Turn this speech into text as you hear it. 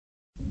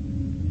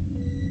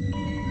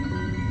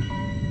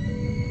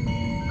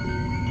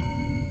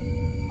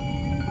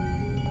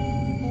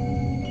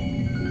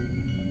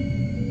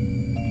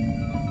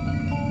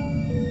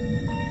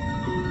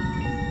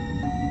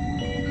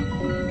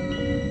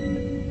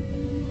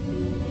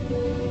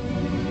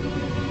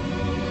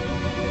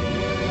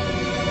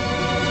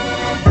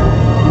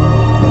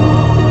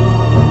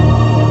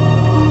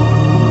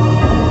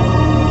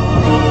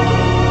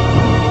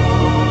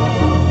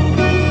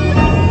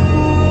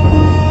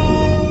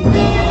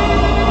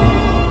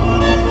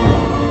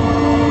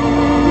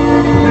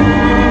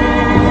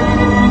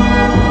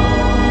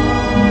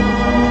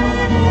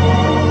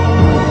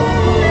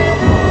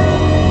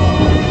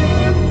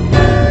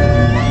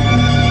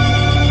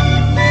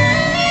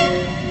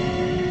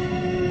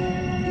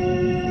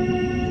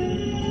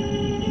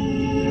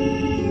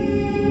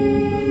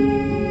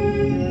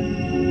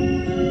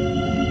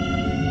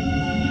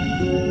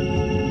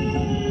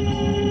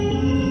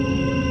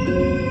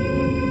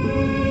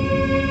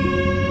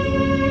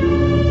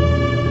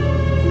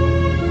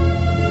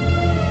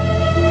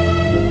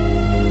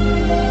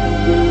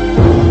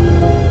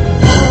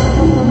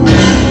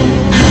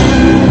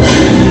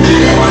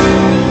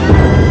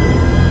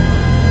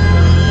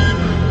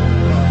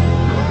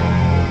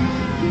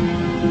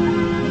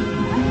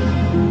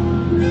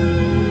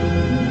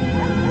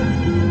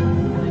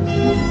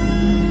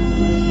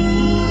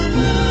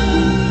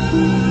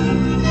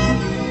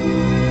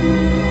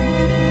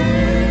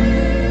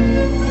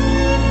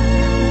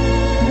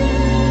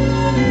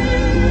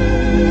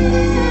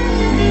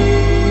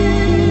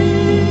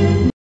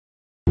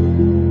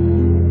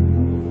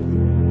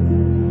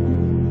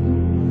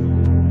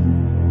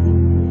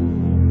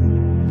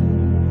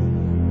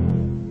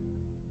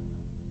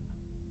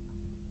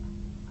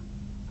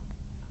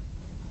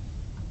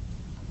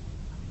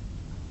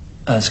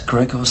As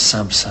Gregor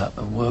Samsa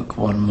awoke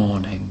one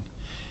morning,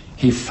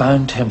 he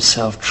found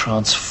himself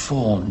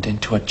transformed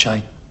into a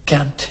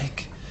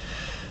gigantic...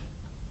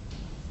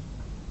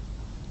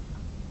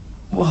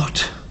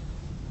 What?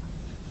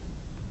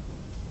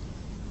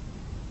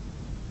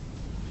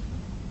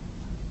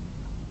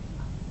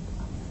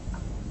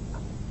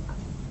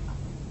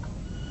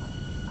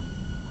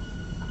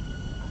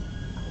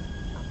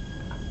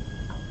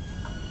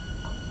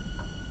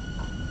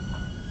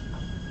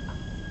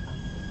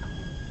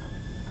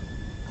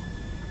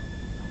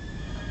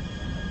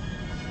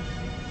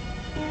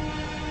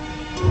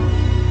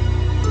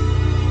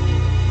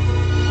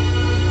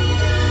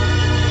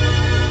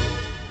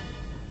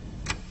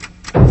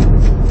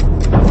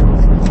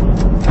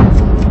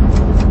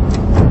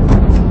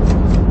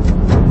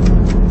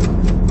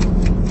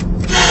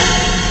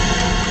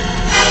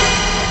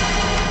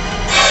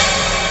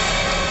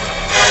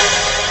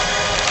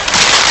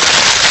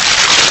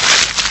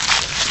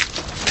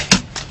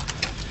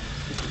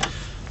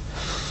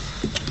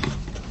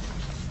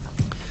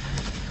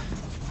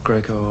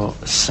 Gregor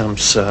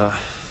Samsa,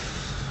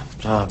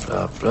 blah,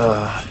 blah,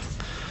 blah,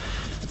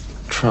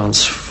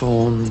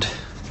 transformed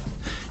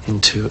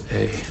into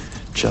a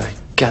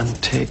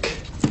gigantic...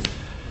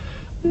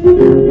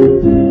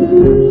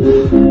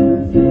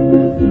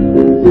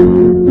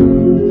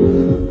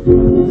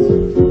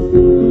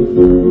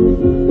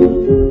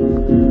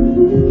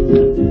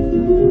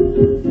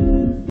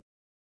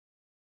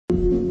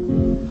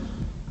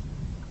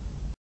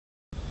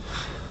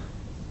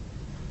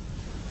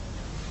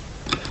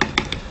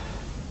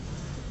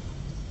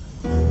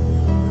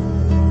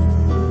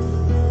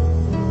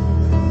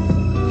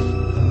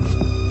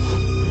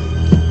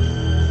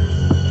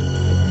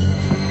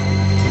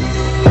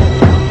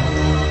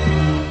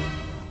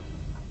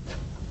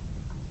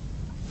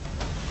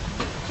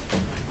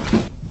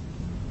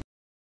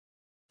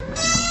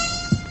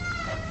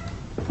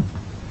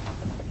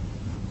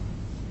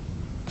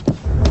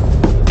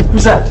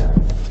 Who's that?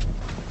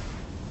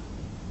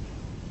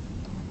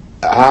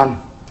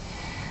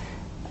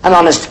 An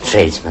honest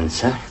tradesman,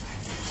 sir.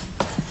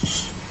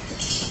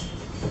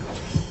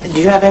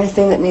 Do you have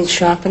anything that needs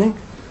sharpening?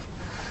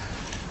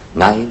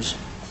 Knives?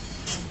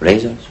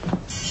 Razors?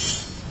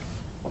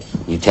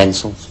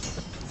 Utensils?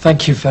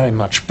 Thank you very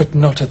much, but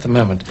not at the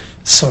moment.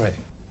 Sorry.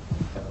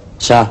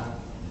 Sir?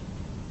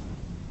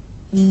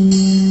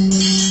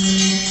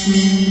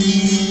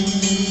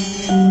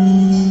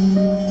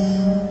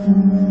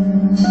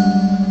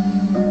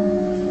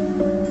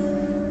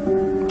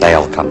 They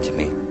all come to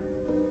me.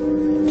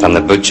 From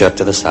the butcher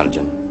to the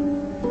surgeon.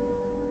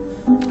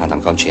 And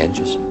I'm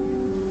conscientious.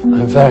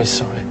 I'm very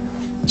sorry.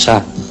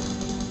 Sir,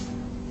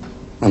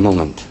 a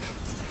moment.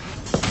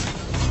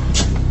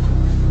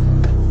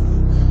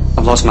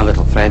 I've lost my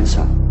little friend,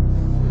 sir.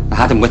 I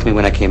had him with me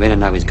when I came in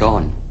and now he's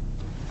gone.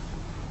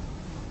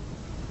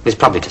 He's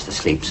probably just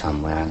asleep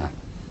somewhere on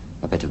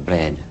a bit of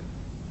bread.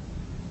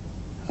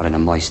 Or in a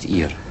moist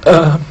ear.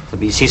 But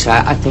you see,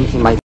 sir, I think he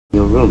might be in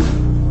your room.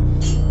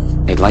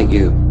 He'd like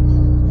you.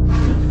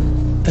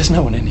 There's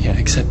no one in here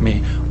except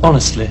me,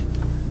 honestly.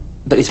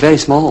 But he's very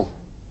small.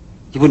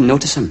 You wouldn't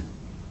notice him.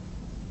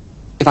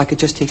 If I could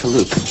just take a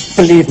look.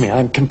 Believe me,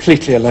 I'm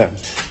completely alone.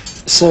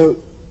 So,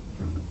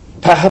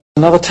 perhaps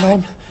another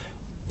time?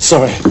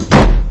 Sorry.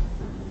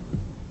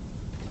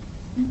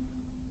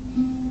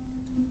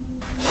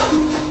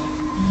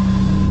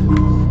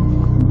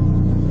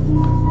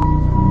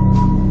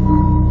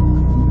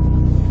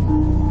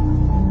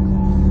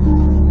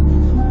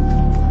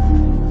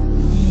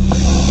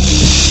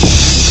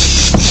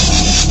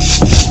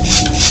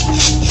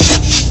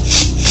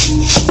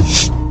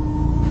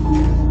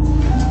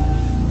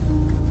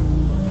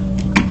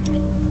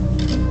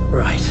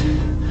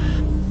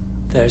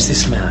 There's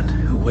this man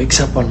who wakes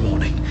up one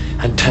morning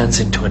and turns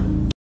into a...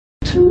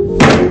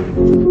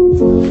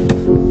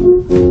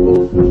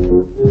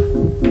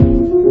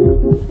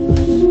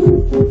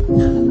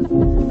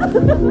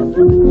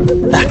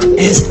 That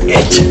is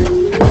it!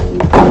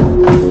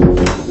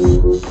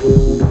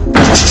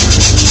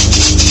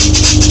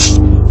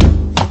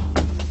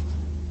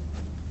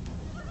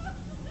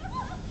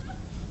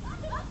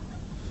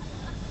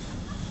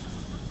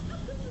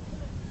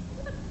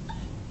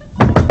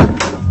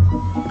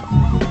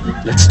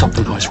 Let's stop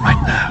the noise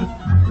right now.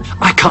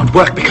 I can't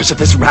work because of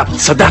this rabble,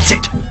 so that's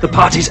it. The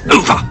party's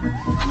over.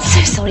 I'm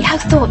so sorry, how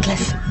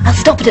thoughtless. I'll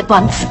stop it at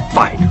once.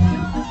 Fine.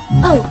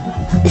 Oh,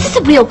 is this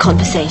a real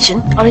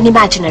conversation or an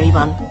imaginary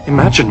one?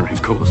 Imaginary,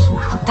 of course.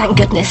 Oh, thank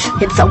goodness.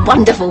 It's a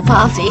wonderful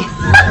party.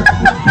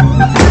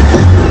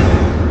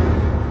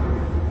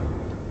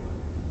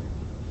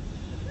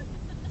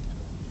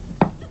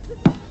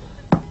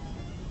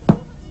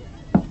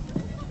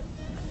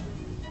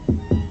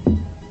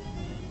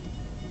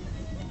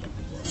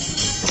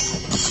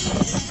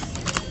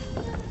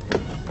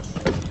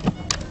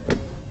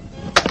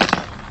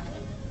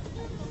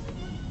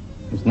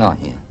 He's not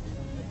here.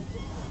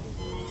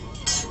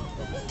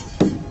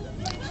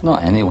 He's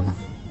not anywhere.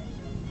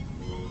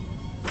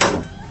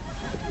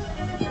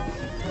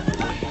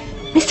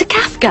 Mr.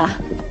 Kafka?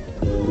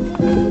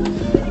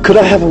 Could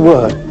I have a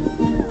word?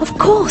 Of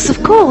course,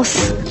 of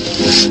course.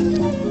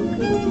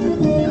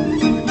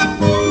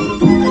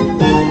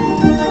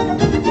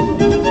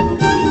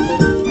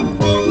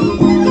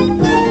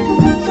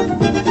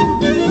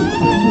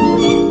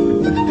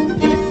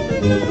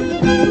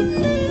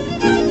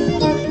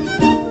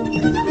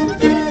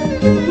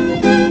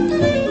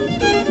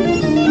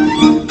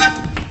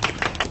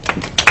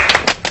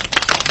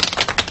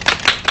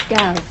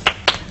 Girls,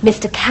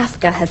 Mr.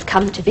 Kafka has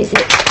come to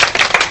visit.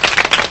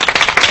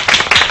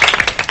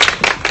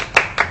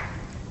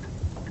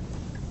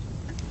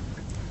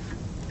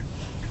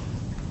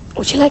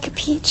 Would you like a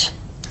peach?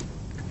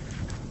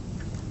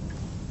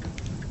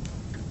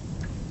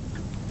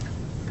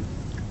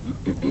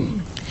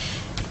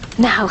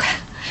 Now,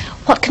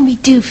 what can we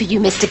do for you,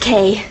 Mr.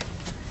 K?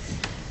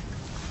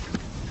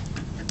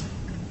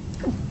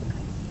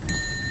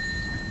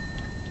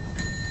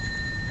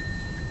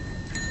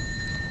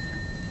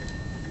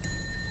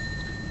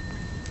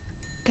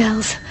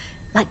 Girls,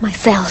 like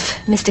myself,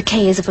 Mr.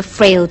 K is of a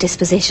frail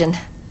disposition.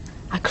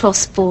 A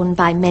cross borne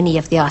by many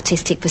of the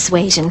artistic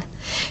persuasion.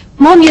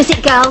 More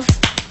music, girls!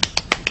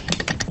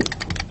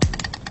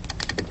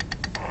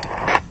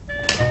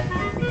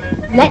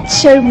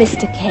 Let's show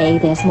Mr. K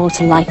there's more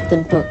to life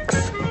than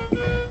books.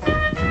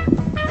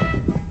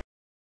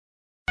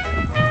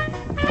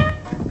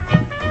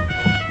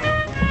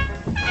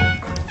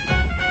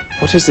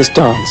 What is this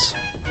dance?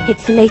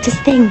 It's the latest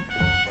thing.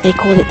 They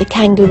call it the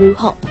kangaroo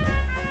hop.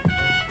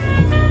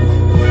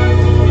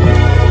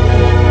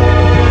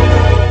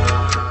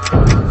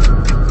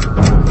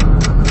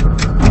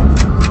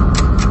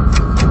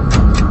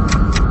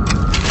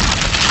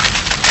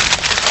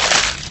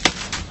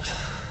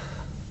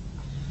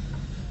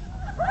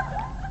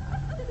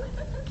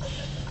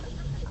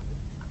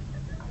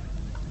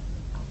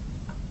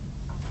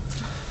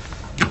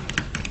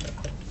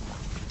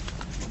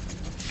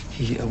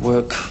 He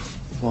awoke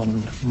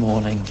one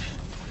morning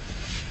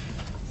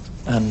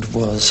and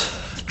was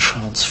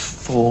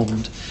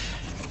transformed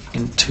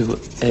into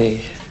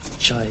a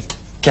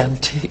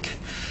gigantic...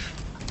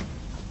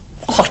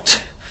 What?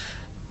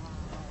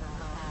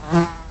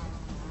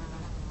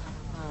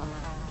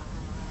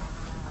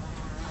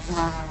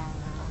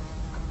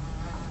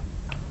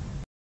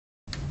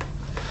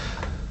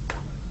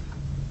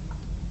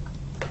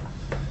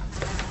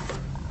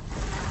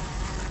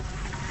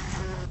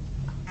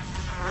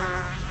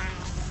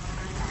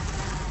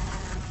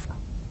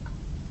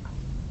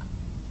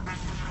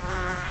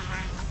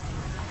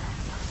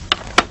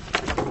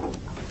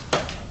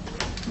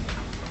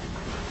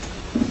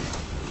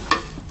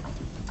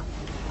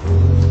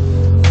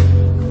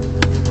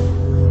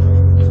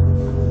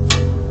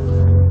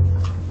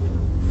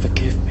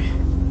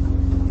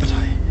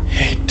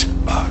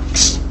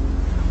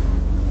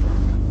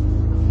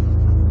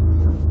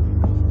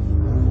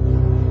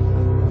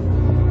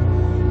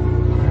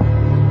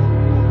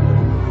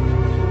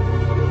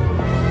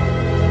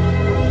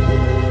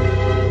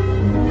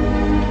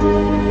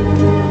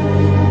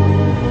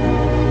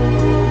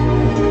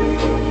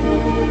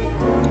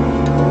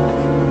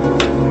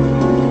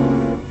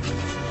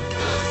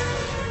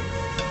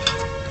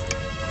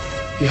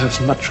 You have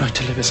as much right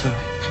to live as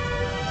I.